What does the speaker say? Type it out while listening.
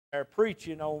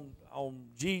preaching on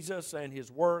Jesus and His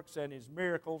works and His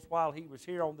miracles while He was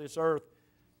here on this earth,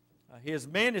 His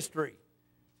ministry.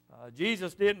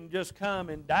 Jesus didn't just come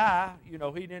and die. He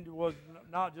was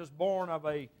not just born of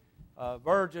a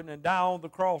virgin and die on the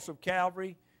cross of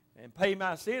Calvary and pay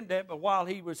my sin debt, but while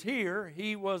He was here,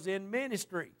 He was in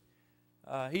ministry.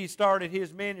 He started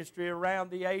His ministry around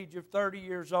the age of 30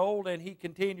 years old, and He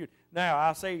continued. Now,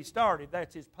 I say He started,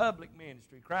 that's His public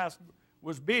ministry. Christ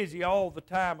was busy all the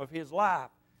time of His life.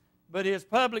 But His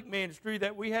public ministry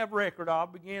that we have record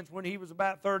of begins when He was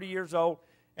about 30 years old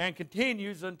and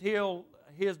continues until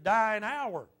His dying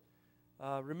hour.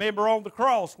 Remember on the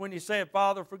cross when He said,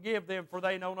 "Father, forgive them, for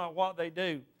they know not what they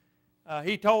do."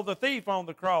 He told the thief on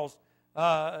the cross,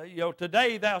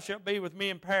 "Today thou shalt be with me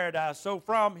in paradise." So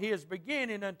from His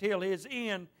beginning until His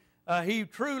end, He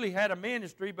truly had a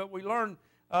ministry, but we learned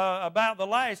about the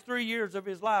last 3 years of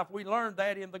His life. We learned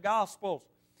that in the Gospels.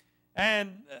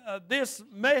 And this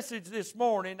message this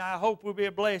morning, I hope will be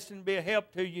a blessing and be a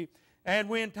help to you. And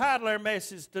we entitle our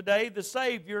message today, "The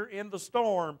Savior in the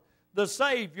Storm." The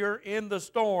Savior in the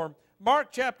Storm. Mark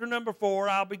chapter number 4,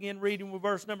 I'll begin reading with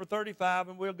verse number 35,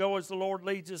 and we'll go as the Lord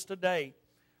leads us today.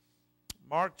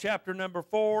 Mark chapter number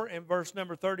 4 and verse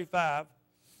number 35.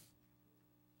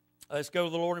 Let's go to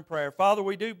the Lord in prayer. Father,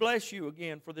 we do bless You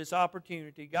again for this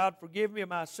opportunity. God, forgive me of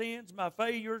my sins, my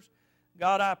failures.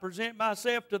 God, I present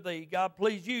myself to Thee. God,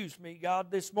 please use me.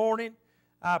 God, this morning,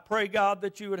 I pray, God,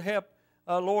 that You would help,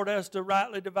 Lord, us to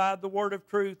rightly divide the word of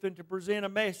truth and to present a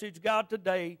message, God,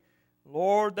 today,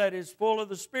 Lord, that is full of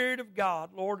the Spirit of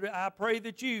God. Lord, I pray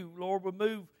that You, Lord, will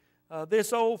move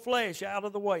this old flesh out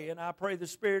of the way, and I pray the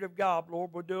Spirit of God,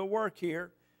 Lord, will do a work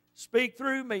here. Speak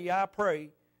through me, I pray,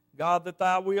 God, that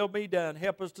Thy will be done.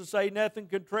 Help us to say nothing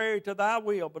contrary to Thy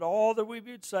will, but all that we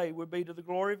would say would be to the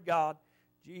glory of God.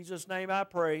 In Jesus' name I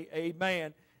pray,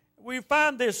 amen. We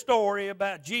find this story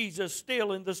about Jesus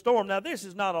still in the storm. Now, this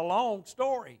is not a long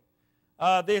story.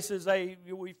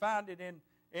 We find it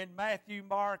in Matthew,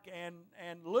 Mark,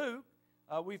 and Luke.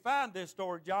 We find this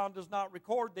story. John does not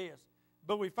record this.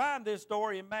 But we find this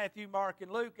story in Matthew, Mark,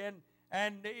 and Luke,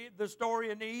 and the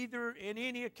story in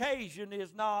any occasion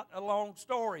is not a long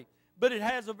story. But it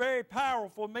has a very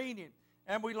powerful meaning.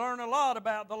 And we learn a lot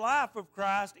about the life of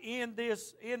Christ in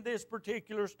this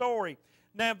particular story.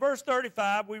 Now, in verse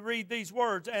 35, we read these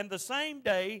words, "And the same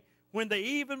day, when the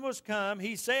even was come,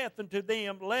 He saith unto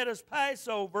them, Let us pass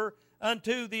over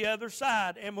unto the other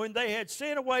side. And when they had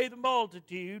sent away the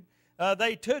multitude,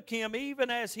 they took Him even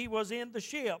as He was in the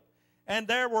ship. And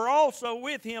there were also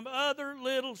with Him other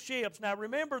little ships." Now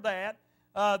remember that.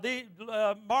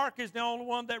 Mark is the only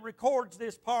one that records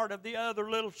this part of the other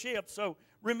little ships. So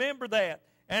remember that.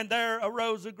 "And there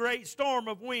arose a great storm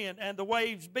of wind, and the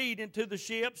waves beat into the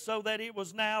ship, so that it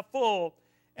was now full.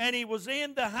 And He was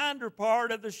in the hinder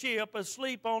part of the ship,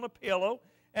 asleep on a pillow.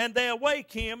 And they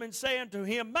awake Him, and say unto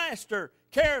Him, Master,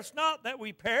 carest not that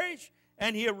we perish?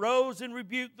 And He arose and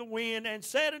rebuked the wind, and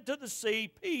said unto the sea,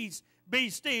 Peace, be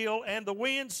still. And the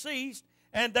wind ceased,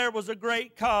 and there was a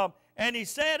great calm. And He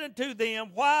said unto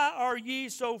them, Why are ye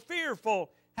so fearful?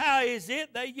 How is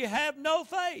it that ye have no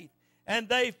faith? And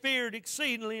they feared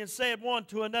exceedingly, and said one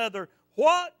to another,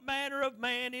 What manner of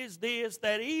man is this,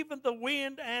 that even the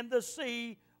wind and the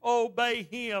sea obey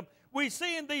Him?" We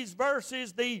see in these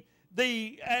verses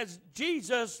as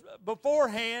Jesus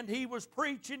beforehand, He was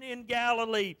preaching in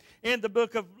Galilee. In the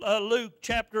book of Luke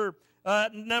chapter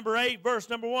number 8, verse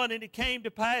number 1, "And it came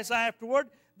to pass afterward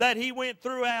that He went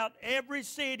throughout every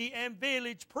city and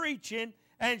village preaching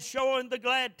and showing the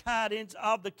glad tidings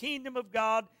of the kingdom of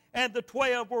God, and the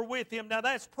 12 were with Him." Now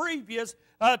that's previous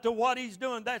to what He's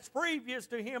doing. That's previous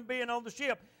to Him being on the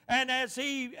ship. And as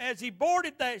he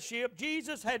boarded that ship,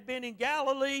 Jesus had been in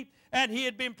Galilee and He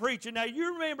had been preaching. Now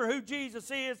you remember who Jesus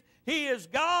is. He is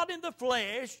God in the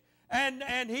flesh,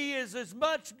 and He is as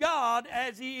much God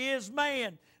as He is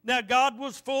man. Now God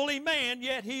was fully man,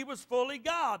 yet He was fully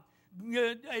God.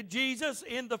 Jesus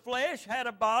in the flesh had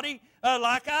a body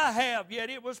like I have, yet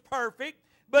it was perfect.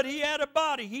 But He had a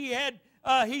body.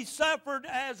 He suffered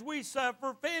as we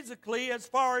suffer physically, as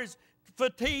far as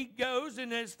fatigue goes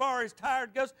and as far as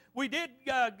tired goes. We did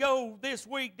go this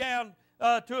week down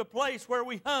to a place where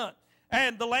we hunt,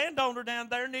 and the landowner down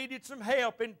there needed some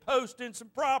help in posting some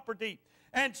property.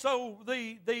 And so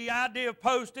the idea of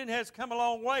posting has come a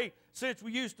long way since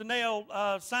we used to nail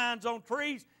signs on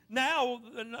trees. Now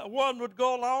one would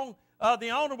go along, the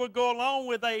owner would go along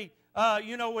with a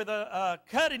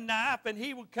cutting knife, and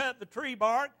he would cut the tree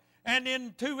bark, and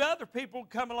then two other people would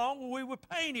come along and we would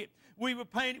paint it. We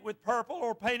would paint it with purple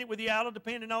or paint it with yellow,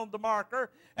 depending on the marker.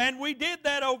 And we did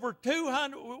that over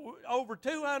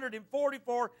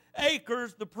 244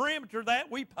 acres, the perimeter that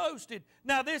we posted.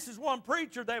 Now, this is one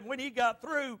preacher that when he got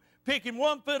through picking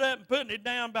one foot up and putting it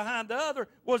down behind the other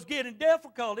was getting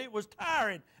difficult. It was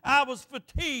tiring. I was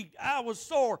fatigued. I was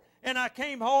sore. And I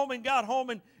came home and got home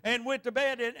and went to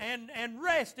bed and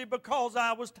rested because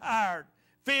I was tired.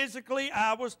 Physically,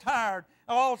 I was tired.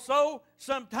 Also,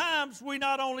 sometimes we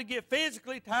not only get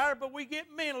physically tired, but we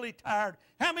get mentally tired.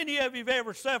 How many of you have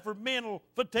ever suffered mental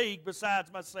fatigue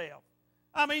besides myself?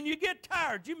 I mean, you get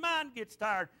tired. Your mind gets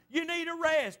tired. You need a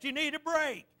rest. You need a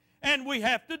break. And we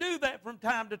have to do that from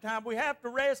time to time. We have to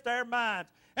rest our minds.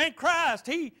 And Christ,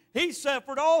 He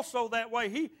suffered also that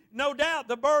way. No doubt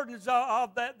the burdens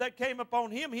of that came upon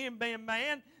Him being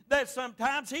man, that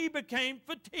sometimes He became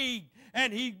fatigued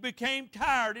and He became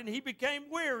tired and He became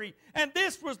weary. And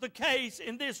this was the case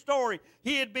in this story.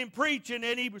 He had been preaching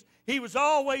and he was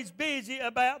always busy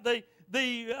about the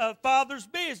Father's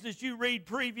business. You read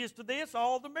previous to this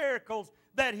all the miracles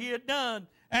that He had done.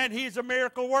 And He's a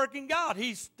miracle working God.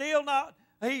 He's still not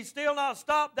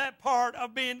stopped that part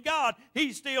of being God.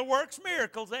 He still works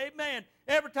miracles. Amen.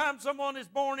 Every time someone is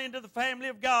born into the family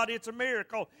of God, it's a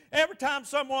miracle. Every time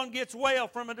someone gets well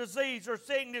from a disease or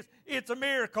sickness, it's a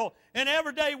miracle. And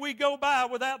every day we go by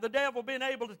without the devil being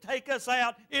able to take us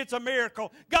out, it's a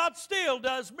miracle. God still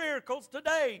does miracles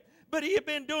today. But He had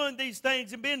been doing these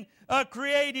things and been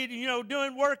created,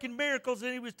 doing working miracles,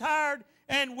 and He was tired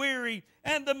and weary.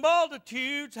 And the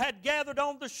multitudes had gathered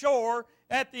on the shore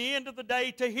at the end of the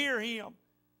day to hear Him.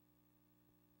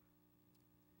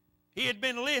 He had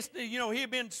been listening, He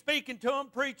had been speaking to them,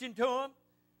 preaching to them.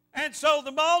 And so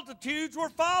the multitudes were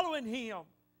following Him.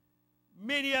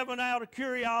 Many of them out of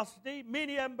curiosity,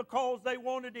 many of them because they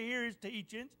wanted to hear His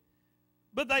teachings.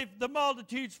 But the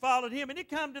multitudes followed Him. And it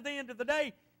come to the end of the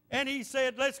day, and He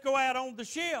said, let's go out on the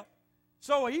ship.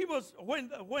 So He was,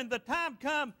 when the time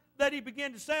come that He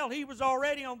began to sail, He was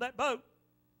already on that boat.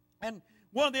 And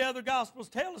one of the other Gospels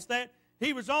tell us that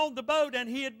He was on the boat and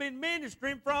He had been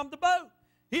ministering from the boat.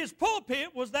 His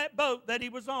pulpit was that boat that He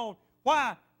was on.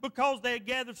 Why? Because they had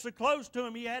gathered so close to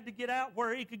Him, He had to get out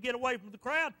where He could get away from the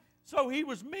crowd. So He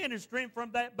was ministering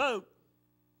from that boat.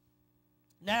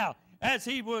 Now, as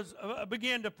He was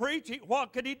began to preach,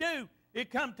 what could He do?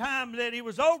 It come time that He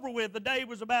was over with. The day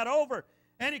was about over.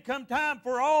 And it come time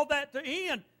for all that to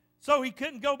end. So He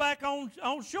couldn't go back on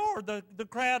shore. The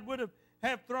crowd would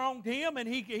have thronged Him, and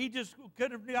he just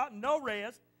could have gotten no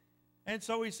rest. And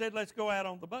so He said, let's go out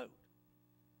on the boat.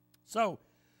 So,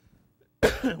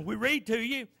 we read to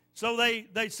you, so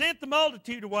they sent the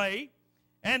multitude away,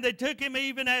 and they took Him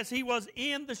even as He was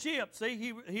in the ship.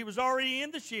 See, he was already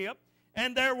in the ship,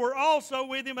 and there were also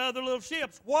with Him other little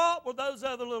ships. What were those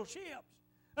other little ships?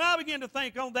 And I began to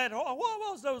think on that, what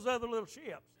was those other little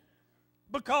ships?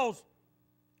 Because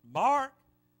Mark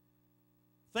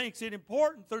thinks it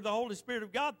important, through the Holy Spirit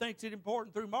of God, thinks it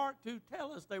important through Mark to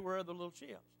tell us they were other little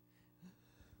ships.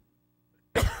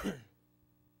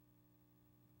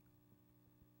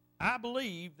 I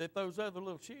believe that those other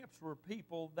little ships were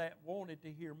people that wanted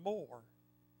to hear more.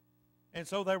 And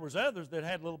so there was others that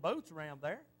had little boats around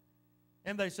there.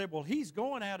 And they said, well, He's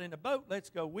going out in a boat. Let's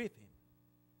go with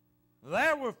Him.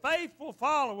 There were faithful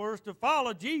followers to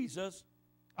follow Jesus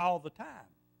all the time.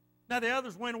 Now, the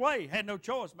others went away, had no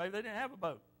choice. Maybe they didn't have a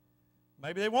boat.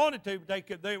 Maybe they wanted to,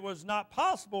 but it was not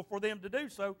possible for them to do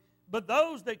so. But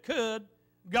those that could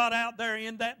got out there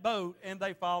in that boat, and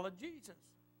they followed Jesus.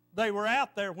 They were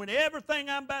out there. When everything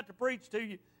I'm about to preach to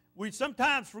you, we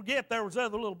sometimes forget there was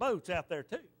other little boats out there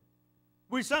too.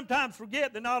 We sometimes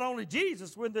forget that not only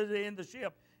Jesus was in the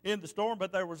ship in the storm,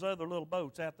 but there was other little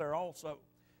boats out there also.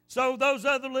 So those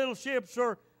other little ships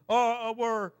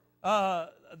were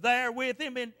there with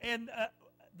Him, and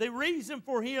the reason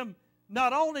for Him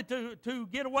not only to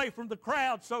get away from the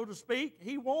crowd, so to speak,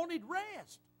 He wanted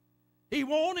rest. He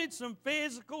wanted some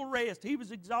physical rest. He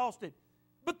was exhausted.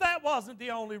 But that wasn't the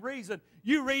only reason.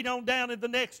 You read on down in the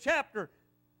next chapter,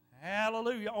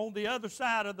 hallelujah, on the other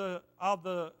side of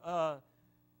the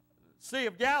Sea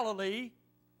of Galilee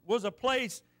was a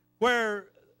place where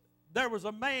there was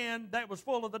a man that was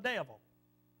full of the devil.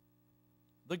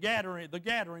 The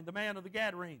man of the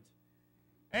Gadarenes.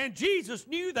 And Jesus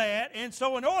knew that, and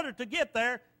so in order to get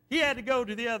there, He had to go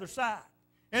to the other side.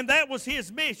 And that was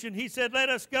His mission. He said, let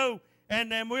us go,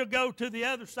 and then we'll go to the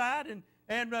other side, and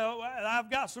I've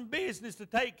got some business to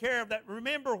take care of that.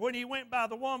 Remember when He went by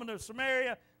the woman of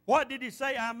Samaria, What did he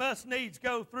say? I must needs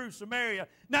go through Samaria.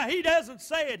 Now, he doesn't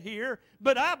say it here,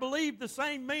 but I believe the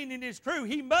same meaning is true.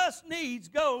 He must needs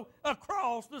go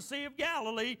across the Sea of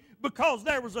Galilee because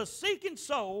there was a seeking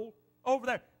soul over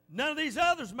there. None of these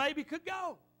others maybe could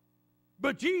go,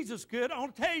 but Jesus could. I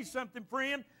want to tell you something,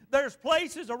 friend. There's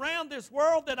places around this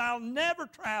world that I'll never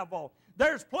travel.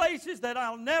 There's places that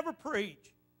I'll never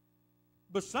preach,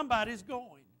 but somebody's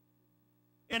going.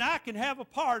 And I can have a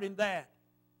part in that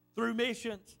through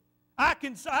missions. I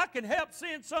can help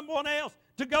send someone else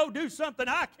to go do something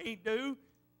I can't do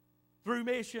through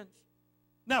missions.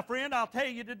 Now, friend, I'll tell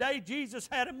you today, Jesus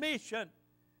had a mission.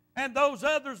 And those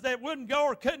others that wouldn't go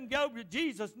or couldn't go,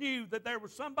 Jesus knew that there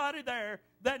was somebody there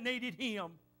that needed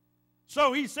him.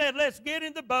 So he said, let's get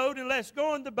in the boat and let's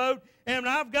go in the boat. And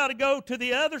I've got to go to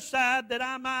the other side that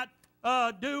I might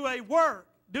do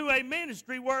a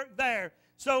ministry work there.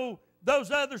 So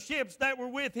those other ships that were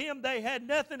with him, they had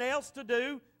nothing else to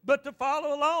do but to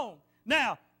follow along.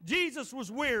 Now, Jesus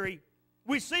was weary.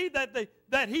 We see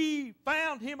that he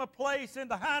found him a place in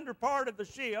the hinder part of the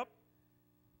ship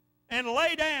and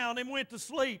lay down and went to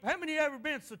sleep. How many of you ever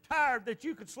been so tired that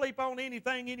you could sleep on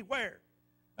anything, anywhere?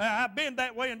 I've been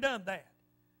that way and done that.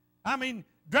 I mean,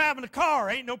 driving a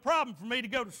car ain't no problem for me to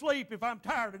go to sleep if I'm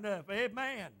tired enough.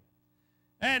 Amen.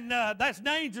 And that's a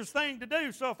dangerous thing to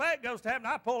do. So if that goes to happen,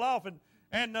 I pull off and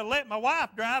let my wife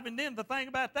drive. And then the thing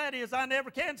about that is I never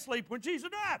can sleep when she's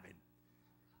driving.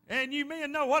 And you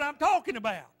men know what I'm talking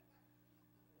about.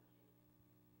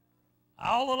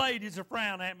 All the ladies are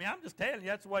frowning at me. I'm just telling you,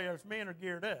 that's the way us men are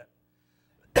geared up.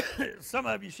 Some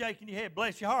of you shaking your head.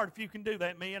 Bless your heart if you can do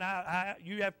that, men.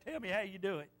 You have to tell me how you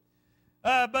do it.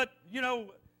 But, you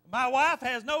know, my wife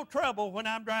has no trouble when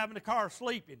I'm driving the car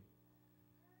sleeping.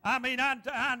 I mean,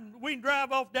 we can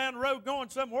drive off down the road going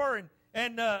somewhere,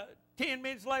 and 10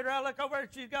 minutes later I look over and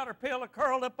she's got her pillow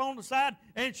curled up on the side,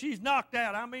 and she's knocked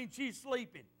out. I mean, she's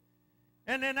sleeping.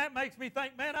 And then that makes me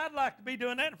think, man, I'd like to be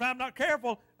doing that. If I'm not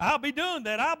careful, I'll be doing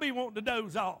that. I'll be wanting to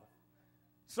doze off.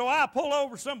 So I pull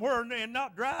over somewhere and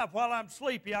not drive while I'm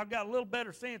sleepy. I've got a little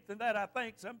better sense than that, I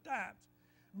think, sometimes.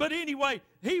 But anyway,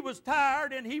 he was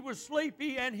tired and he was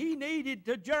sleepy and he needed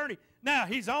to journey. Now,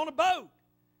 he's on a boat.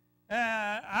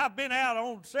 I've been out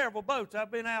on several boats.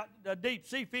 I've been out deep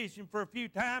sea fishing for a few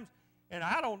times, and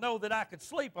I don't know that I could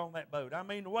sleep on that boat. I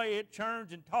mean, the way it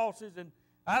churns and tosses, and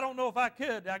I don't know if I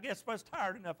could. I guess if I was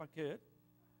tired enough, I could.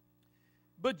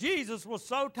 But Jesus was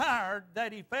so tired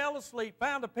that he fell asleep,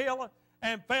 found a pillow,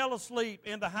 and fell asleep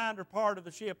in the hinder part of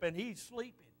the ship, and he's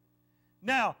sleeping.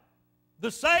 Now,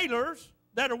 the sailors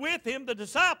that are with him, the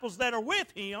disciples that are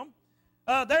with him,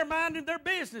 they're minding their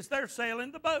business. They're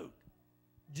sailing the boat.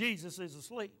 Jesus is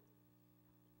asleep.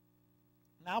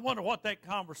 Now, I wonder what that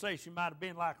conversation might have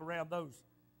been like around those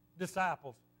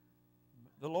disciples.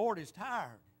 The Lord is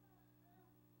tired.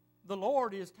 The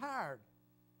Lord is tired.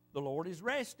 The Lord is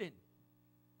resting.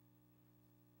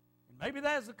 And maybe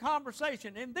that's the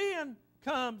conversation. And then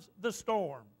comes the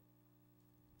storm.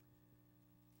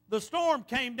 The storm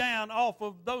came down off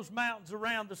of those mountains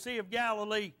around the Sea of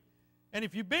Galilee. And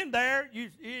if you've been there,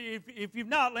 if you've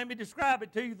not, let me describe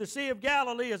it to you. The Sea of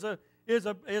Galilee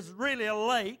is really a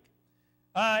lake,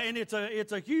 and it's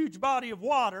a huge body of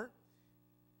water.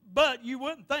 But you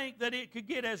wouldn't think that it could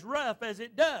get as rough as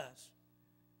it does,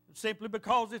 simply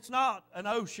because it's not an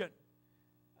ocean.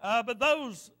 But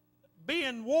those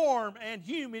being warm and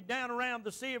humid down around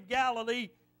the Sea of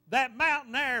Galilee, that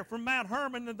mountain air from Mount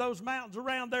Hermon and those mountains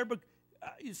around there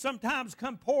sometimes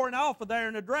come pouring off of there,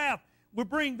 and a draft will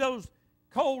bring those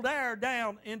cold air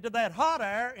down into that hot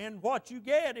air, and what you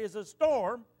get is a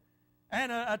storm, and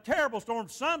a terrible storm.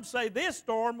 Some say this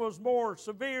storm was more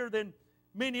severe than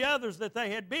many others that they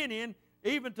had been in,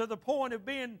 even to the point of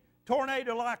being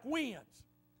tornado-like winds.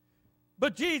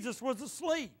 But Jesus was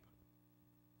asleep,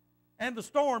 and the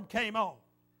storm came on,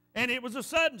 and it was a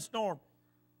sudden storm.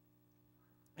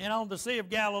 And on the Sea of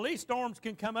Galilee, storms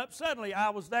can come up suddenly.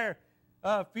 I was there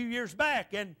a few years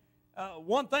back, and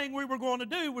one thing we were going to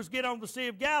do was get on the Sea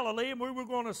of Galilee, and we were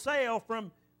going to sail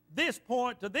from this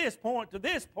point to this point to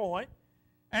this point,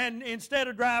 and instead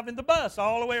of driving the bus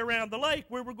all the way around the lake,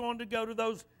 we were going to go to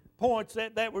those points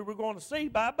that we were going to see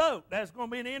by boat. That's going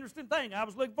to be an interesting thing. I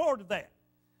was looking forward to that.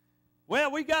 Well,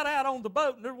 we got out on the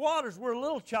boat, and the waters were a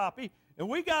little choppy, and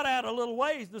we got out a little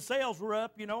ways. The sails were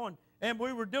up, and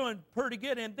we were doing pretty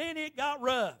good, and then it got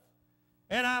rough.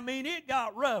 And I mean, it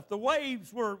got rough. The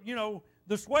waves were,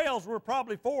 the swells were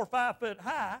probably 4 or 5 foot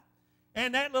high,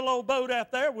 and that little old boat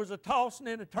out there was a tossing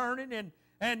and a turning,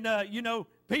 and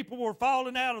people were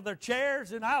falling out of their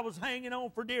chairs, and I was hanging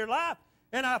on for dear life,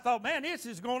 and I thought, man, this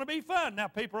is going to be fun. Now,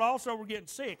 people also were getting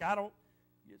sick. I don't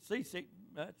get seasick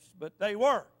but they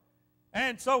were.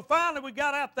 And so finally we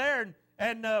got out there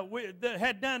and we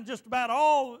had done just about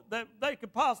all that they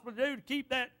could possibly do to keep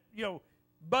that,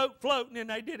 boat floating, and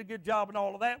they did a good job and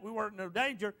all of that. We weren't in no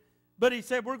danger. But he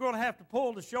said, we're going to have to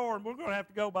pull to shore, and we're going to have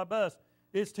to go by bus.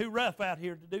 It's too rough out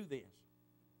here to do this.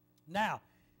 Now,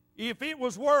 if it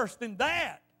was worse than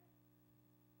that,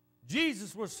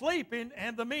 Jesus was sleeping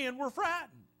and the men were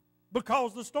frightened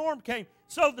because the storm came.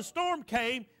 So the storm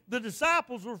came, the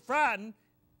disciples were frightened,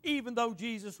 even though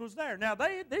Jesus was there. Now,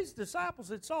 these disciples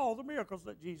had saw all the miracles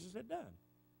that Jesus had done.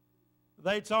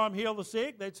 They saw him heal the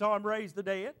sick. They saw him raise the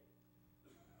dead.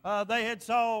 They had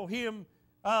saw him,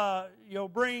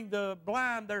 bring the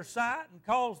blind their sight and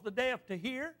cause the deaf to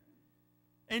hear.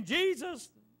 And Jesus,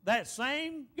 that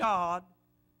same God,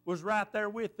 was right there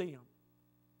with them.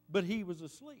 But he was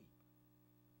asleep.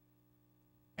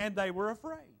 And they were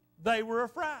afraid. They were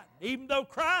frightened. Even though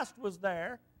Christ was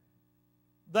there,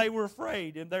 they were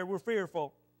afraid and they were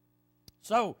fearful.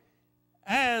 So,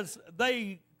 as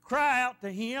they cry out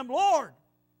to him, Lord,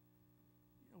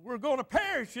 we're going to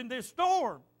perish in this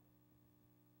storm.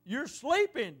 You're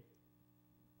sleeping.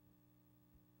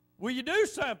 Will you do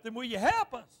something? Will you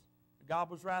help us? God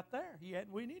was right there. He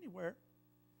hadn't went anywhere.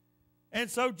 And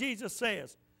so Jesus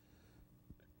says,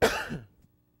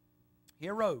 he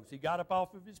arose. He got up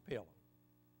off of his pillow.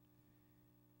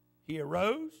 He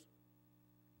arose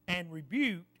and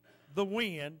rebuked the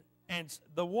wind, and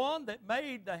the one that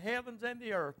made the heavens and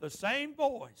the earth, the same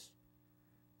voice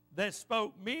that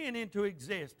spoke men into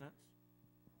existence,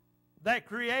 that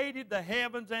created the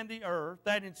heavens and the earth,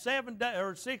 that in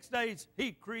 6 days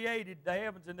he created the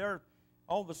heavens and the earth.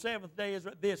 On the seventh day,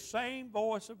 this same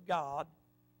voice of God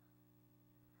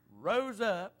rose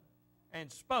up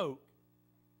and spoke,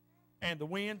 and the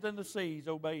winds and the seas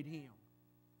obeyed him.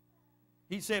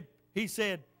 He said,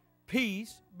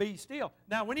 peace, be still.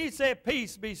 Now, when he said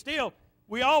peace, be still,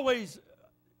 we always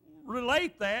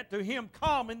relate that to him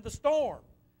calming the storm,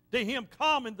 to him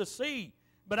calming the sea.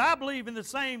 But I believe in the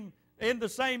same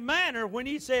manner, when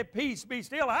he said peace, be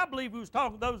still, I believe he was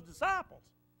talking to those disciples.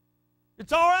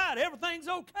 It's all right. Everything's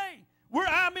okay.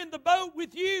 I'm in the boat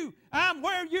with you. I'm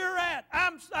where you're at.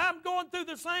 I'm going through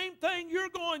the same thing you're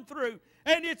going through.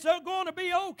 And it's going to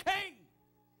be okay.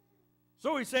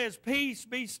 So he says, peace,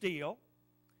 be still.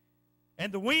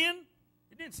 And the wind,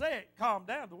 he didn't say it calmed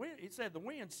down. He said the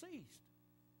wind ceased.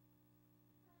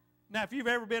 Now, if you've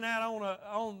ever been out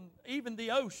on even the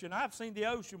ocean, I've seen the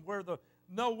ocean where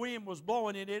no wind was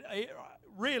blowing in it. It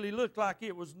really looked like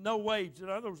it was no waves. There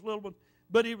was a little bit,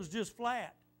 but it was just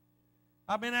flat.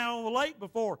 I've been out on the lake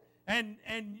before, and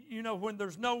when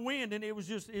there's no wind, and it was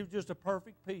just a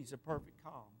perfect peace, a perfect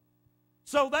calm.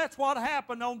 So that's what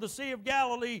happened on the Sea of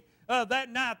Galilee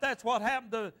that night. That's what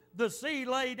happened. The sea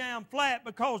lay down flat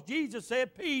because Jesus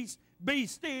said, peace, be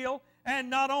still. And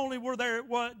not only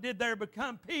did there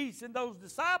become peace in those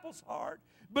disciples' heart,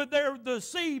 but the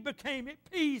sea became at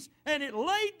peace, and it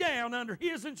laid down under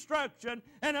his instruction,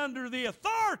 and under the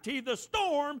authority, the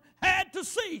storm had to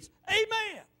cease.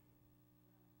 Amen.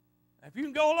 If you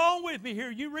can go along with me here,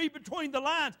 you read between the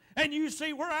lines and you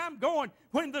see where I'm going.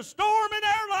 When the storm in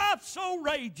our life so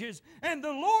rages, and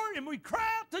we cry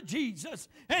out to Jesus,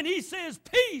 and he says,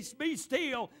 peace, be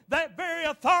still, that very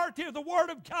authority of the Word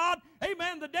of God,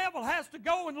 amen, the devil has to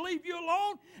go and leave you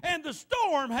alone, and the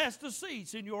storm has to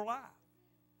cease in your life.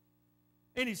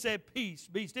 And he said, peace,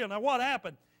 be still. Now what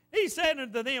happened? He said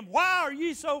unto them, why are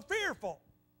ye so fearful?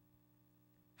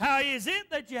 How is it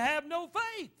that you have no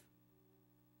faith?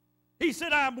 He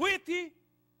said, I'm with you.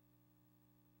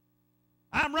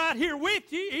 I'm right here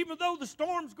with you. Even though the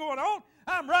storm's going on,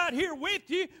 I'm right here with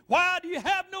you. Why do you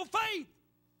have no faith?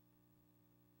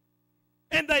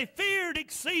 And they feared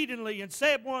exceedingly and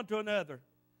said one to another,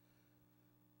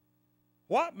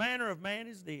 what manner of man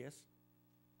is this,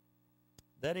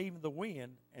 that even the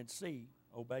wind and sea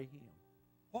obey him?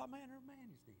 What manner of man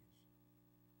is this?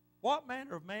 What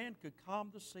manner of man could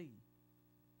calm the sea?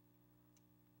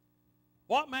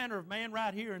 What manner of man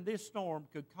right here in this storm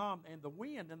could calm, and the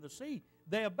wind and the sea,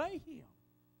 they obey him?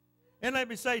 And let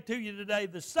me say to you today,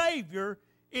 the Savior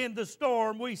in the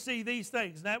storm, we see these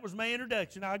things. And that was my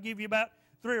introduction. I'll give you about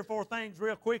 3 or 4 things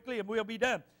real quickly and we'll be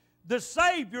done. The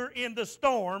Savior in the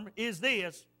storm is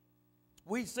this.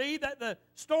 We see that the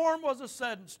storm was a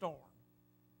sudden storm.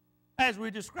 As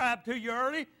we described to you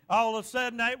earlier, all of a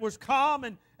sudden it was calm,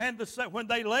 and when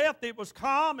they left it was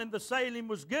calm and the sailing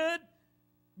was good.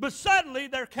 But suddenly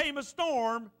there came a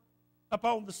storm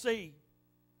upon the sea.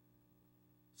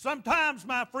 Sometimes,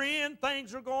 my friend,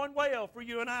 things are going well for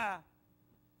you and I.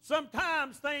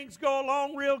 Sometimes things go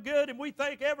along real good and we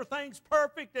think everything's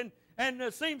perfect, and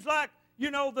it seems like,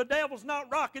 the devil's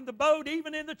not rocking the boat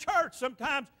even in the church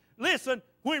sometimes. Listen,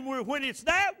 when it's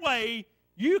that way,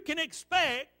 you can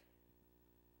expect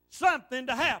something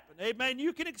to happen. Amen.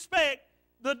 You can expect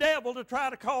the devil to try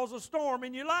to cause a storm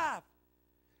in your life.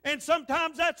 And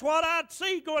sometimes that's what I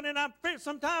see going, and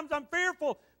sometimes I'm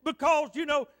fearful because,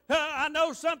 I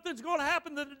know something's going to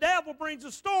happen, that the devil brings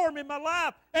a storm in my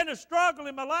life and a struggle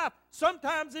in my life.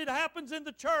 Sometimes it happens in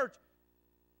the church.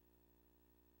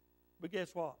 But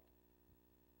guess what?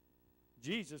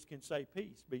 Jesus can say,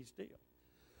 peace, be still.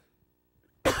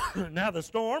 Now, the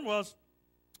storm was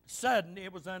sudden.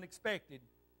 It was unexpected.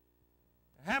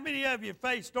 How many of you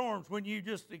face storms when you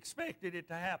just expected it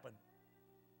to happen?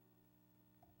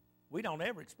 We don't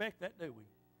ever expect that, do we?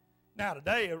 Now,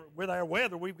 today, with our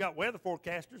weather, we've got weather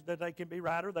forecasters that they can be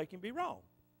right or they can be wrong.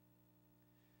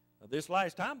 This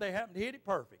last time, they happened to hit it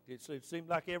perfect. It seemed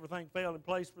like everything fell in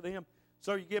place for them,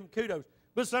 so you give them kudos.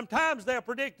 But sometimes they'll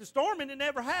predict a storm and it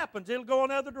never happens. It'll go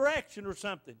another direction or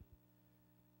something.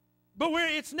 But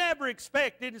it's never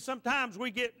expected, and sometimes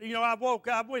we get,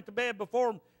 I went to bed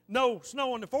before no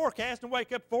snow in the forecast and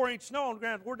wake up 4-inch snow on the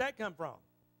ground. Where'd that come from?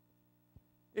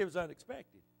 It was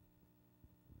unexpected.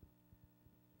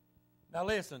 Now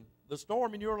listen, the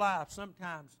storm in your life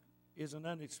sometimes is an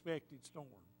unexpected storm.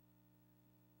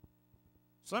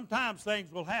 Sometimes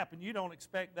things will happen. You don't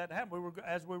expect that to happen.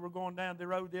 As we were going down the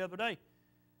road the other day,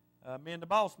 me and the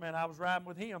boss man, I was riding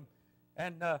with him,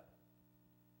 and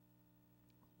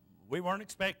we weren't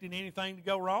expecting anything to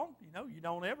go wrong. You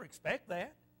don't ever expect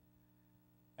that.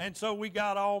 And so we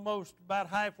got almost about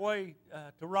halfway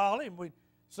to Raleigh, and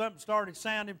something started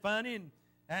sounding funny,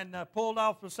 and pulled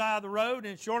off the side of the road,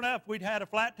 and sure enough, we'd had a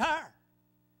flat tire.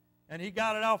 And he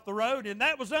got it off the road, and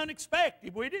that was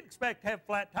unexpected. We didn't expect to have a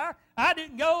flat tire. I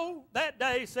didn't go that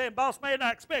day saying, boss man,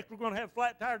 I expect we're going to have a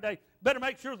flat tire today. Better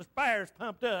make sure the spare's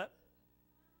pumped up.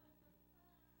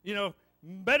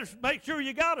 Better make sure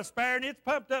you got a spare and it's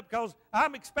pumped up because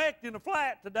I'm expecting a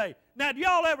flat today. Now, do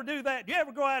y'all ever do that? Do you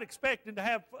ever go out expecting to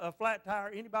have a flat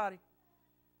tire? Anybody?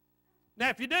 Now,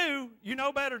 if you do, you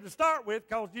know better to start with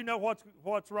because you know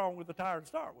what's wrong with the tire to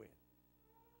start with.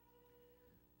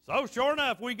 So, sure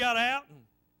enough, we got out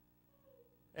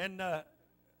and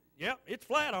yep, it's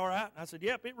flat all right. I said,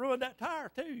 yep, it ruined that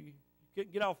tire too. You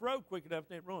couldn't get off the road quick enough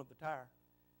and it ruined the tire.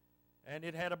 And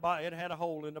it had a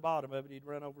hole in the bottom of it. He'd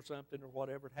run over something or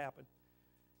whatever had happened.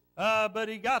 But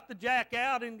he got the jack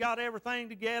out and got everything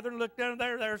together and looked under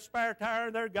there. There's a spare tire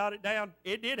in there, got it down.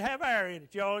 It did have air in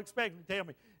it. Y'all expected to tell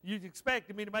me. You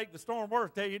expected me to make the storm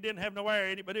worse, tell you it didn't have no air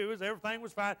in it, but everything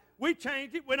was fine. We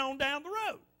changed it, went on down the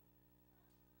road.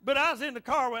 But I was in the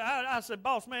car. I said,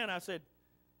 boss man, I said,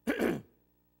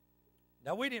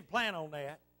 now we didn't plan on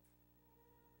that.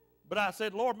 But I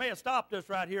said, Lord may have stopped us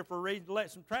right here for a reason to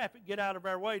let some traffic get out of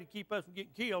our way to keep us from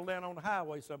getting killed down on the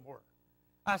highway somewhere.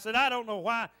 I said, I don't know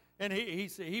why. And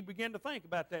he began to think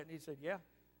about that, and he said, yeah.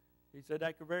 He said,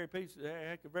 that could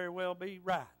very well be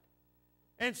right.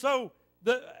 And so,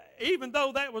 even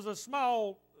though that was a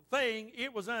small thing,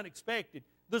 it was unexpected.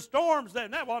 The storms,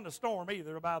 that wasn't a storm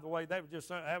either, by the way. That was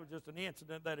just an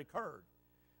incident that occurred.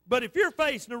 But if you're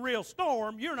facing a real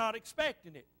storm, you're not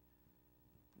expecting it.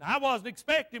 Now, I wasn't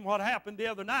expecting what happened the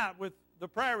other night with the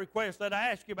prayer request that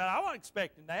I asked you about. I wasn't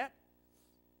expecting that.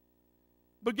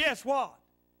 But guess what?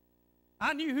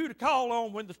 I knew who to call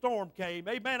on when the storm came.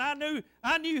 Amen. I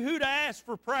knew who to ask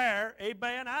for prayer.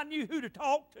 Amen. I knew who to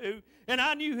talk to. And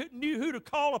I knew who to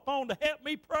call upon to help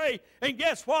me pray. And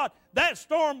guess what? That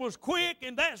storm was quick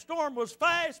and that storm was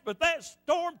fast, but that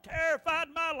storm terrified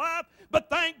my life. But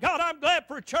thank God I'm glad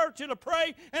for a church that'll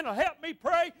pray and will help me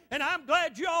pray. And I'm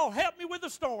glad you all helped me with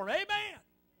the storm. Amen.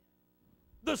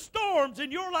 The storms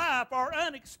in your life are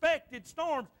unexpected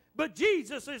storms. But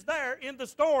Jesus is there in the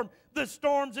storm. The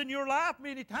storms in your life,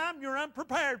 many times you're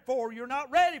unprepared for. You're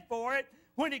not ready for it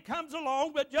when it comes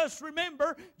along. But just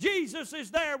remember, Jesus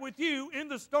is there with you in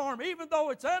the storm. Even though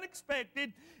it's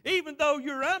unexpected, even though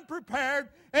you're unprepared,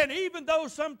 and even though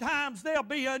sometimes there'll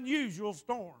be unusual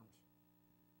storms.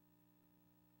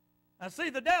 Now see,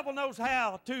 the devil knows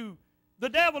how to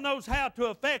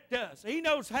affect us. He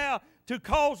knows how to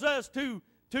cause us to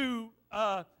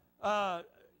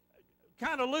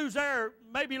kind of lose our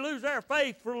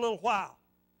faith for a little while,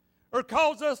 or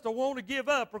cause us to want to give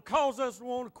up, or cause us to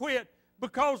want to quit,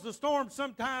 because the storms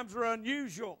sometimes are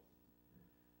unusual.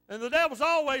 And the devil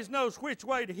always knows which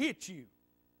way to hit you.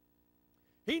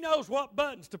 He knows what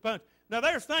buttons to punch. Now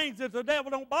there's things that the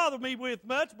devil don't bother me with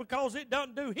much because it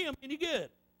doesn't do him any good.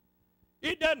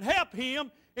 It doesn't help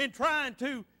him in trying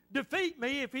to defeat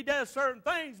me if he does certain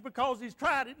things, because he's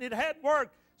tried it and it hadn't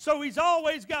worked. So he's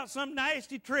always got some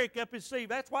nasty trick up his sleeve.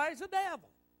 That's why he's a devil.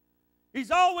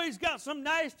 He's always got some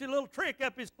nasty little trick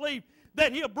up his sleeve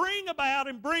that he'll bring about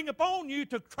and bring upon you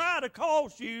to try to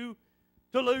cause you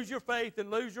to lose your faith and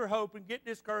lose your hope and get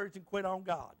discouraged and quit on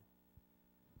God.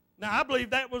 Now, I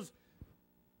believe that was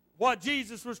what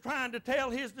Jesus was trying to tell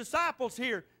his disciples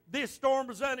here. This storm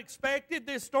was unexpected.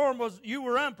 This storm was you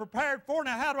were unprepared for.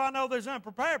 Now, how do I know they was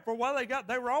unprepared for? Well,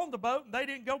 they were on the boat and they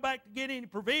didn't go back to get any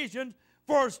provisions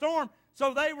for a storm,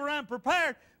 so they were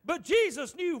unprepared. But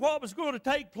Jesus knew what was going to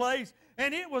take place,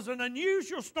 and it was an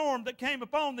unusual storm that came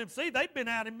upon them. See, they'd been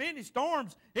out in many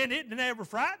storms, and it never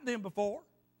frightened them before.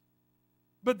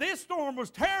 But this storm was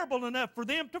terrible enough for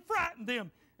them to frighten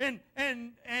them, and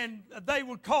they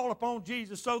would call upon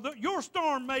Jesus. So your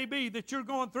storm may be that you're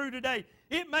going through today.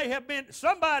 It may have been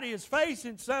somebody is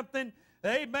facing something,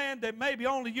 amen, that maybe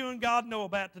only you and God know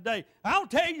about today. I'll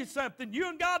tell you something. You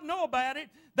and God know about it.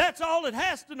 That's all it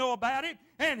has to know about it.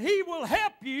 And He will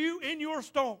help you in your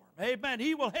storm. Amen.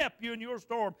 He will help you in your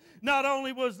storm. Not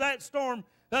only was that storm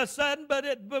sudden,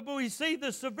 but we see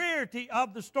the severity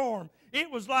of the storm. It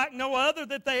was like no other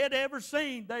that they had ever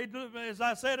seen. As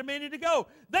I said a minute ago,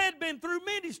 they had been through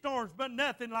many storms, but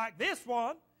nothing like this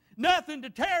one. Nothing to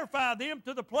terrify them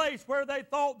to the place where they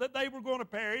thought that they were going to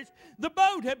perish. The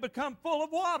boat had become full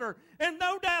of water, and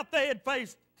no doubt they had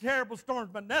faced terrible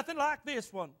storms, but nothing like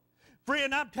this one.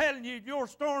 Friend, I'm telling you, your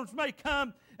storms may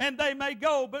come and they may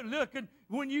go, but look,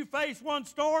 when you face one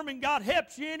storm and God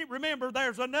helps you in it, remember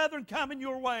there's another one coming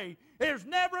your way. There's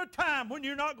never a time when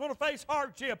you're not going to face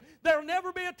hardship. There'll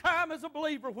never be a time as a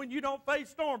believer when you don't face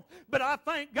storms. But I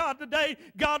thank God today,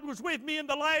 God was with me in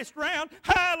the last round.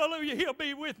 Hallelujah, He'll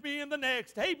be with me in the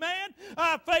next. Amen.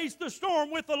 I faced the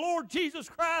storm with the Lord Jesus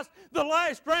Christ the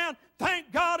last round.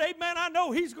 Thank God, amen. I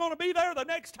know He's going to be there the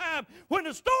next time. When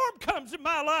a storm comes in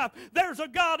my life, there's a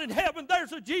God in heaven.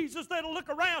 There's a Jesus that'll look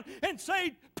around and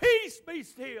say, peace be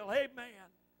still. Amen.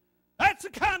 That's the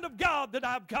kind of God that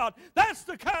I've got. That's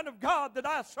the kind of God that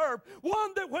I serve.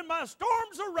 One that when my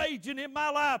storms are raging in my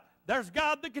life, there's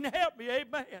God that can help me.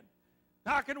 Amen.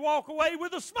 I can walk away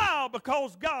with a smile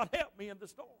because God helped me in the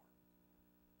storm.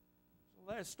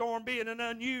 So that storm being an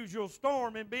unusual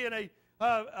storm and being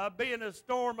a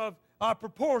storm of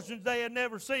proportions they had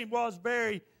never seen was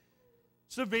very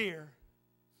severe.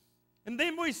 And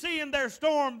then we see in their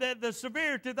storm that the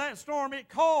severity of that storm, it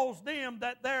caused them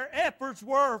that their efforts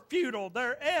were futile.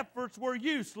 Their efforts were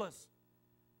useless.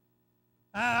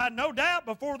 No doubt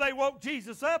before they woke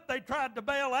Jesus up, they tried to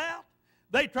bail out.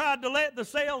 They tried to let the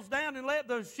sails down and let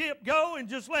the ship go and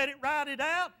just let it ride it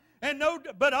out.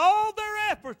 But all their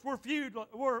efforts were futile,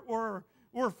 were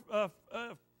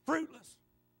fruitless.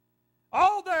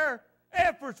 All their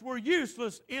efforts were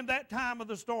useless in that time of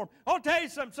the storm. I'll tell you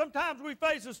something. Sometimes we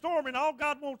face a storm and all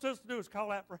God wants us to do is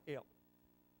call out for help.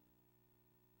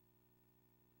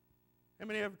 How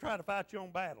many ever try to fight your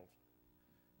own battles?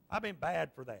 I've been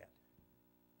bad for that.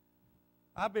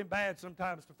 I've been bad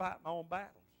sometimes to fight my own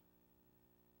battles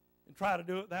and try to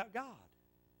do it without God.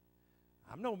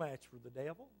 I'm no match for the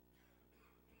devil.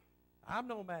 I'm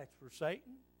no match for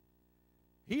Satan.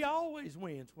 He always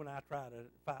wins when I try to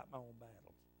fight my own battles.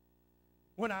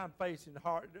 When I'm facing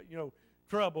hard,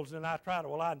 troubles and I try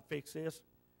to, I can fix this.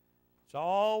 It's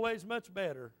always much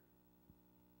better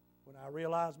when I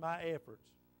realize my efforts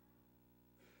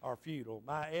are futile.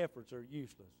 My efforts are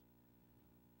useless.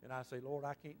 And I say, Lord,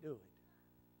 I can't do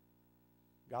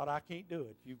it. God, I can't do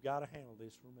it. You've got to handle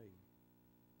this for me.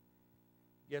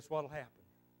 Guess what will happen?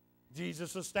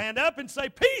 Jesus will stand up and say,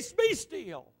 peace be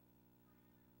still.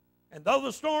 And though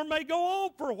the storm may go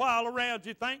on for a while around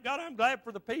you, thank God I'm glad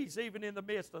for the peace even in the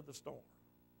midst of the storm.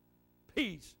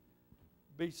 Peace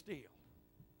be still.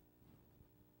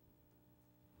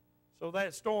 So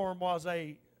that storm was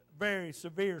a very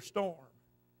severe storm.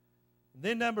 And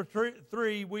then number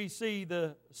three, we see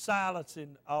the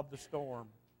silencing of the storm.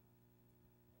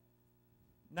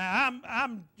 Now,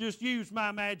 I'm just use my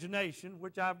imagination,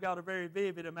 which I've got a very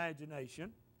vivid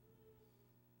imagination.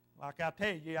 Like I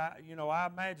tell you, I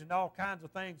imagined all kinds of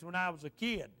things when I was a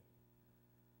kid.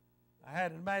 I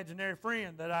had an imaginary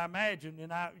friend that I imagined,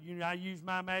 and I used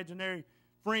my imaginary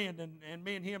friend, and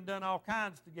me and him done all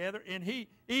kinds together. And he,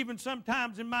 even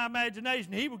sometimes in my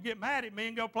imagination, he would get mad at me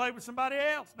and go play with somebody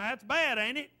else. Now, that's bad,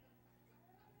 ain't it?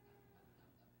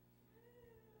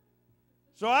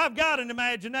 So I've got an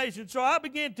imagination. So I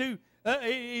began to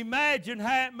imagine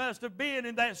how it must have been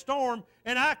in that storm,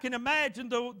 and I can imagine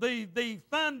the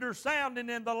thunder sounding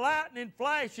and the lightning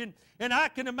flashing, and I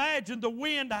can imagine the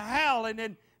wind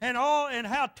howling and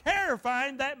how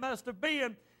terrifying that must have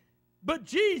been. But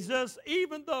Jesus,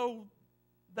 even though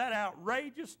that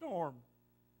outrageous storm,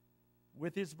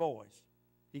 with His voice,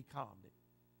 He calmed it.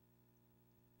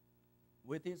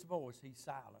 with his voice, he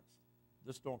silenced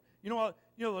the storm. You know what?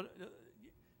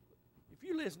 If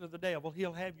you listen to the devil,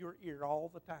 he'll have your ear all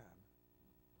the time.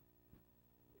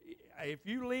 If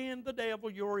you lend the devil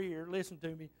your ear, listen to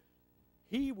me,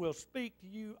 he will speak to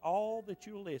you all that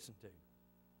you'll listen to.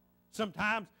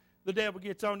 Sometimes the devil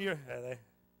gets on your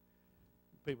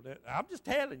people. I'm just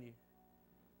telling you.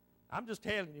 I'm just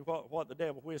telling you what the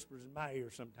devil whispers in my ear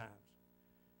sometimes.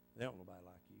 They don't know nobody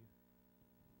like you.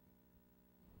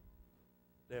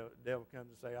 The devil comes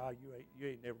and say, you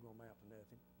ain't never going to amount to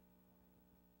nothing.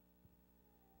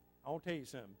 I want to tell you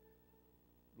something.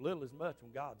 Little is much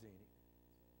when God's in it.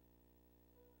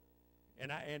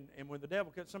 And when the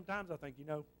devil comes, sometimes I think,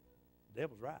 the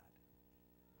devil's right.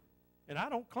 And I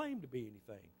don't claim to be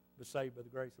anything but saved by the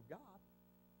grace of God.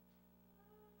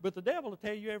 But the devil will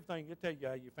tell you everything. He'll tell you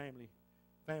how your family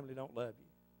don't love you.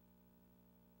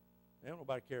 They don't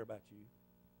nobody care about you.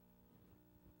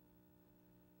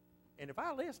 And if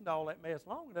I listen to all that mess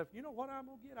long enough, you know what I'm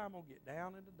going to get? I'm going to get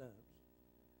down in the dumps.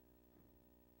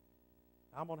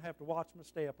 I'm going to have to watch my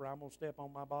step or I'm going to step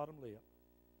on my bottom lip.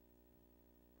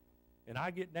 And I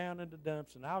get down in the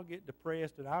dumps and I'll get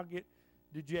depressed and I'll get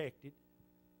dejected.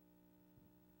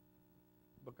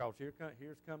 Because here's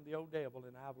come the old devil,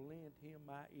 and I've lent him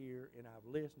my ear, and I've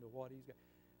listened to what he's got.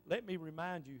 Let me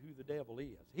remind you who the devil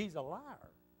is. He's a liar.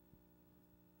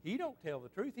 He don't tell the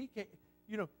truth. He can't,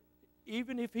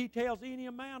 even if he tells any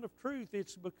amount of truth,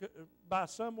 it's by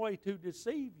some way to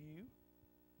deceive you.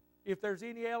 If there's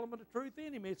any element of truth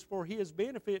in him, it's for his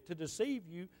benefit to deceive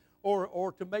you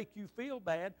or to make you feel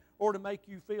bad or to make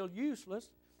you feel useless.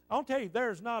 I'll tell you,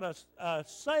 there's not a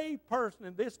saved person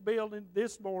in this building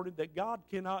this morning that God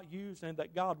cannot use and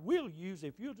that God will use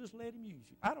if you'll just let him use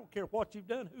you. I don't care what you've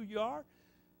done, who you are,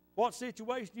 what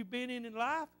situation you've been in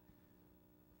life.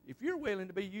 If you're willing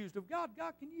to be used of God,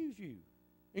 God can use you.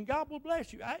 And God will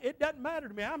bless you. It doesn't matter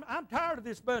to me. I'm tired of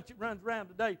this bunch that runs around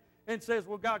today and says,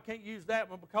 well, God can't use that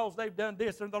one because they've done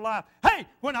this in their life. Hey,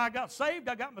 when I got saved,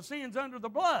 I got my sins under the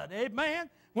blood. Amen.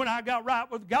 When I got right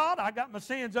with God, I got my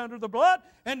sins under the blood.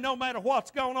 And no matter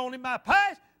what's going on in my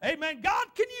past, amen, God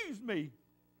can use me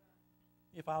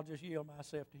if I'll just yield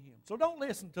myself to him. So don't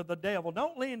listen to the devil.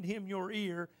 Don't lend him your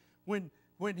ear when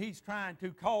he's trying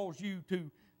to cause you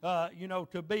to,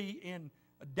 to be in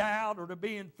doubt or to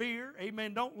be in fear.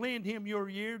 Amen. Don't lend him your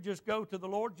ear. Just go to the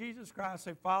Lord Jesus Christ.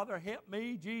 Say, Father, help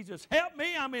me. Jesus, help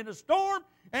me. I'm in a storm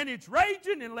and it's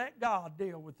raging, and let God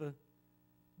deal with the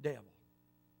devil.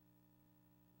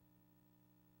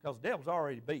 Because the devil's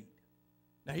already beat.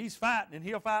 Now he's fighting, and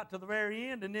he'll fight to the very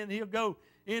end, and then he'll go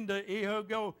into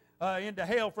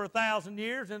hell for 1,000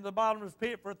 years, into the bottomless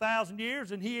pit for 1,000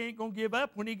 years, and he ain't going to give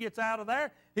up. When he gets out of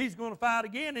there, he's going to fight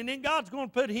again, and then God's going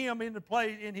to put him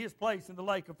in his place in the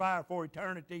lake of fire for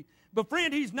eternity. But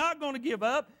friend, he's not going to give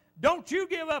up. Don't you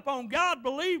give up on God.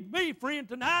 Believe me, friend,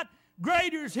 tonight,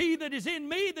 greater is he that is in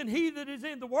me than he that is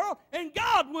in the world, and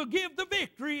God will give the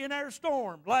victory in our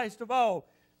storm. Last of all,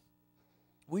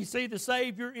 we see the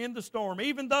Savior in the storm.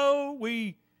 Even though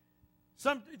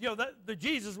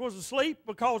Jesus was asleep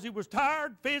because he was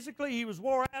tired physically, he was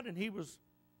wore out, and he was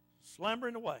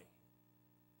slumbering away.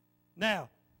 Now,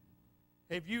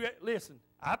 listen,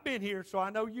 I've been here, so I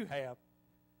know you have.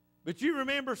 But you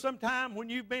remember sometime when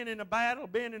you've been in a battle,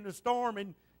 been in a storm,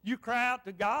 and you cry out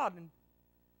to God, and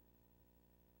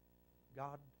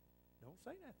God don't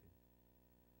say nothing.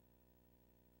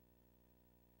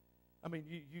 I mean,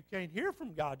 you can't hear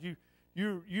from God.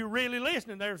 You're really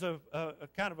listening. There's a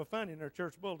kind of a fun in our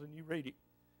church bulletin. You read it.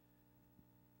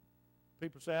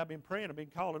 People say, I've been praying. I've been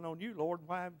calling on you, Lord.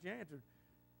 Why haven't you answered?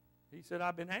 He said,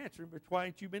 I've been answering, but why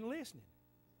ain't you been listening?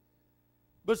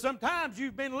 But sometimes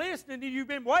you've been listening and you've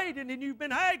been waiting and you've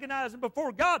been agonizing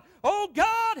before God. Oh,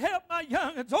 God, help my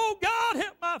young'uns. Oh, God,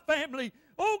 help my family.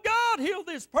 Oh, God, heal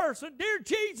this person. Dear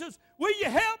Jesus, will you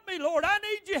help me, Lord? I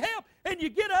need your help. And you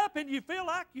get up and you feel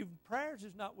like your prayers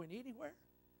has not went anywhere.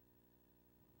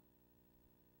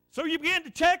 So you begin to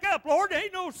check up. Lord, there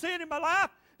ain't no sin in my life.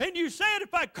 And you said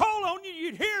if I call on you,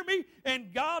 you'd hear me.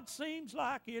 And God seems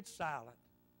like it's silent.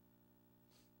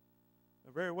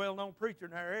 A very well-known preacher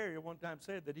in our area one time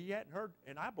said that he hadn't heard,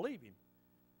 and I believe him.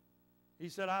 He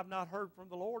said, I've not heard from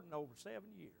the Lord in over 7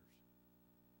 years.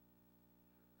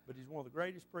 But he's one of the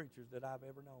greatest preachers that I've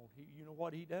ever known. You know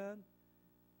what he done?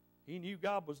 He knew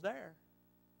God was there.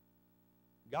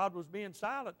 God was being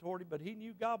silent toward him, but he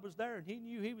knew God was there, and he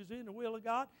knew he was in the will of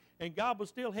God, and God was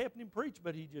still helping him preach,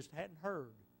 but he just hadn't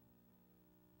heard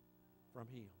from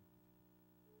him.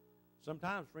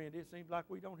 Sometimes, friend, it seems like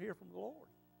we don't hear from the Lord.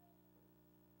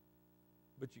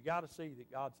 But you got to see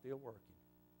that God's still working.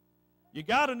 You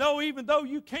got to know, even though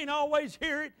you can't always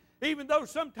hear it, even though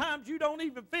sometimes you don't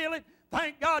even feel it,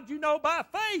 thank God you know by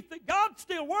faith that God's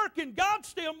still working, God's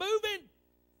still moving.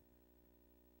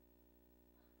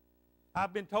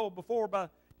 I've been told before by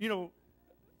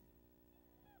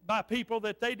people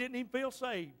that they didn't even feel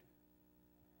saved.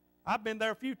 I've been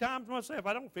there a few times myself.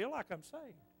 I don't feel like I'm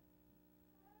saved.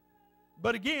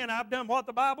 But again, I've done what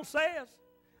the Bible says.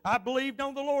 I believed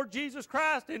on the Lord Jesus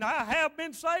Christ, and I have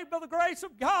been saved by the grace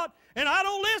of God. And I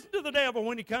don't listen to the devil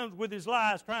when he comes with his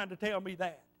lies trying to tell me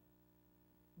that.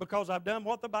 Because I've done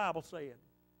what the Bible said.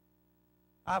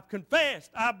 I've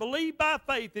confessed. I believe by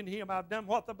faith in Him. I've done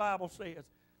what the Bible says.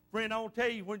 Friend, I'll tell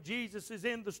you, when Jesus is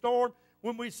in the storm,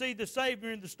 when we see the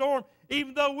Savior in the storm,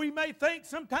 even though we may think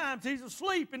sometimes He's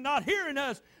asleep and not hearing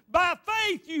us, by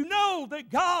faith you know that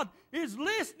God is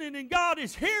listening and God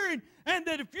is hearing, and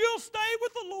that if you'll stay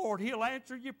with the Lord, He'll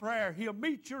answer your prayer. He'll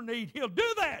meet your need. He'll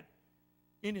do that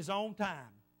in His own time.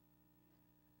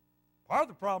 Part of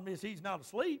the problem is He's not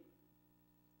asleep,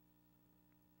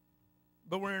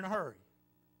 but we're in a hurry.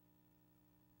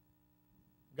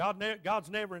 God's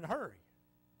never in a hurry.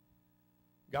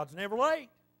 God's never late.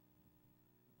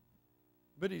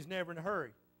 But He's never in a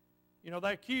hurry. You know,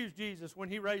 they accused Jesus when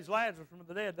He raised Lazarus from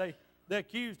the dead. They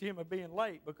accused Him of being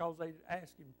late because they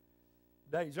asked Him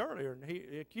days earlier, and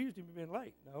He accused Him of being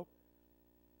late. No.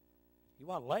 He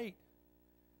wasn't late.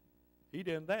 He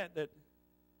did that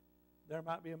there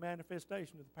might be a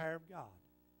manifestation of the power of God.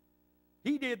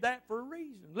 He did that for a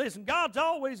reason. Listen, God's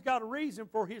always got a reason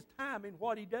for His time and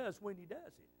what He does when He does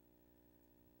it.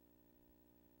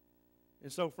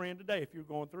 And so, friend, today, if you're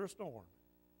going through a storm,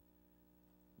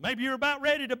 maybe you're about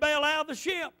ready to bail out of the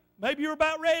ship. Maybe you're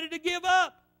about ready to give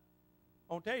up.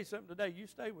 I want to tell you something today. You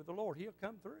stay with the Lord. He'll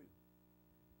come through.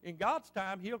 In God's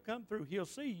time, He'll come through. He'll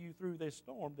see you through this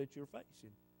storm that you're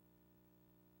facing.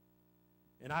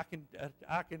 And I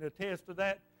can attest to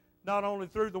that not only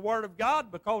through the Word of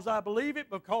God, because I believe it,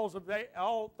 because of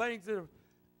all things that have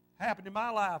happened in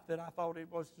my life that I thought it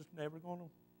was just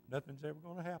nothing's ever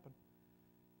going to happen.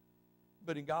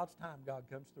 But in God's time, God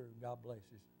comes through and God blesses.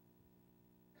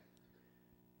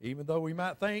 Even though we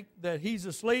might think that He's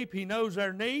asleep, He knows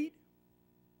our need.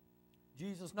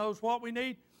 Jesus knows what we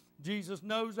need. Jesus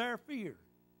knows our fear.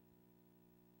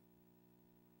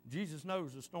 Jesus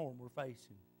knows the storm we're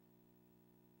facing.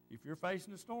 If you're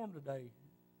facing a storm today,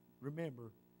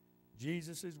 remember,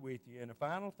 Jesus is with you. And a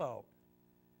final thought,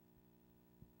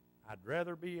 I'd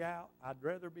rather be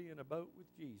in a boat with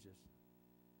Jesus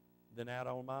than out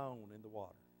on my own in the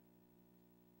water.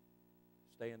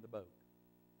 Stay in the boat.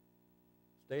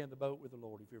 Stay in the boat with the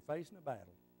Lord. If you're facing a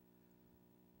battle,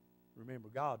 remember,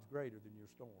 God's greater than your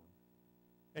storm.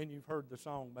 And you've heard the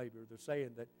song maybe, or the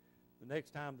saying that the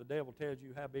next time the devil tells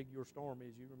you how big your storm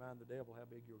is, you remind the devil how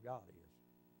big your God is.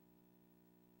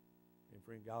 And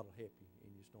friend, God will help you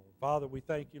in your storm. Father, we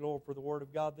thank you, Lord, for the Word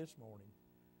of God this morning.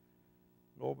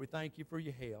 Lord, we thank you for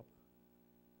your help.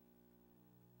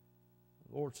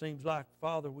 Lord, seems like,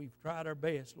 Father, we've tried our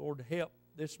best, Lord, to help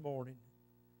this morning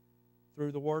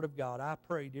through the Word of God. I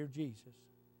pray, dear Jesus,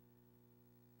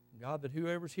 God, that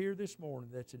whoever's here this morning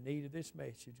that's in need of this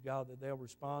message, God, that they'll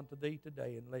respond to Thee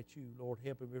today and let you, Lord,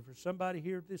 help them. If there's somebody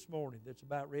here this morning that's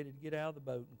about ready to get out of the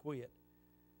boat and quit,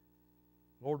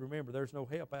 Lord, remember, there's no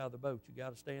help out of the boat. You've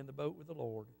got to stay in the boat with the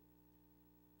Lord.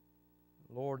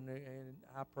 Lord, and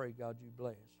I pray, God, you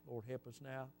bless. Lord, help us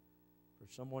now.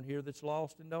 For someone here that's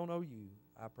lost and don't know you,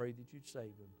 I pray that you'd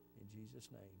save them. In Jesus'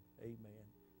 name, amen.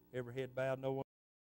 Every head bowed, no one.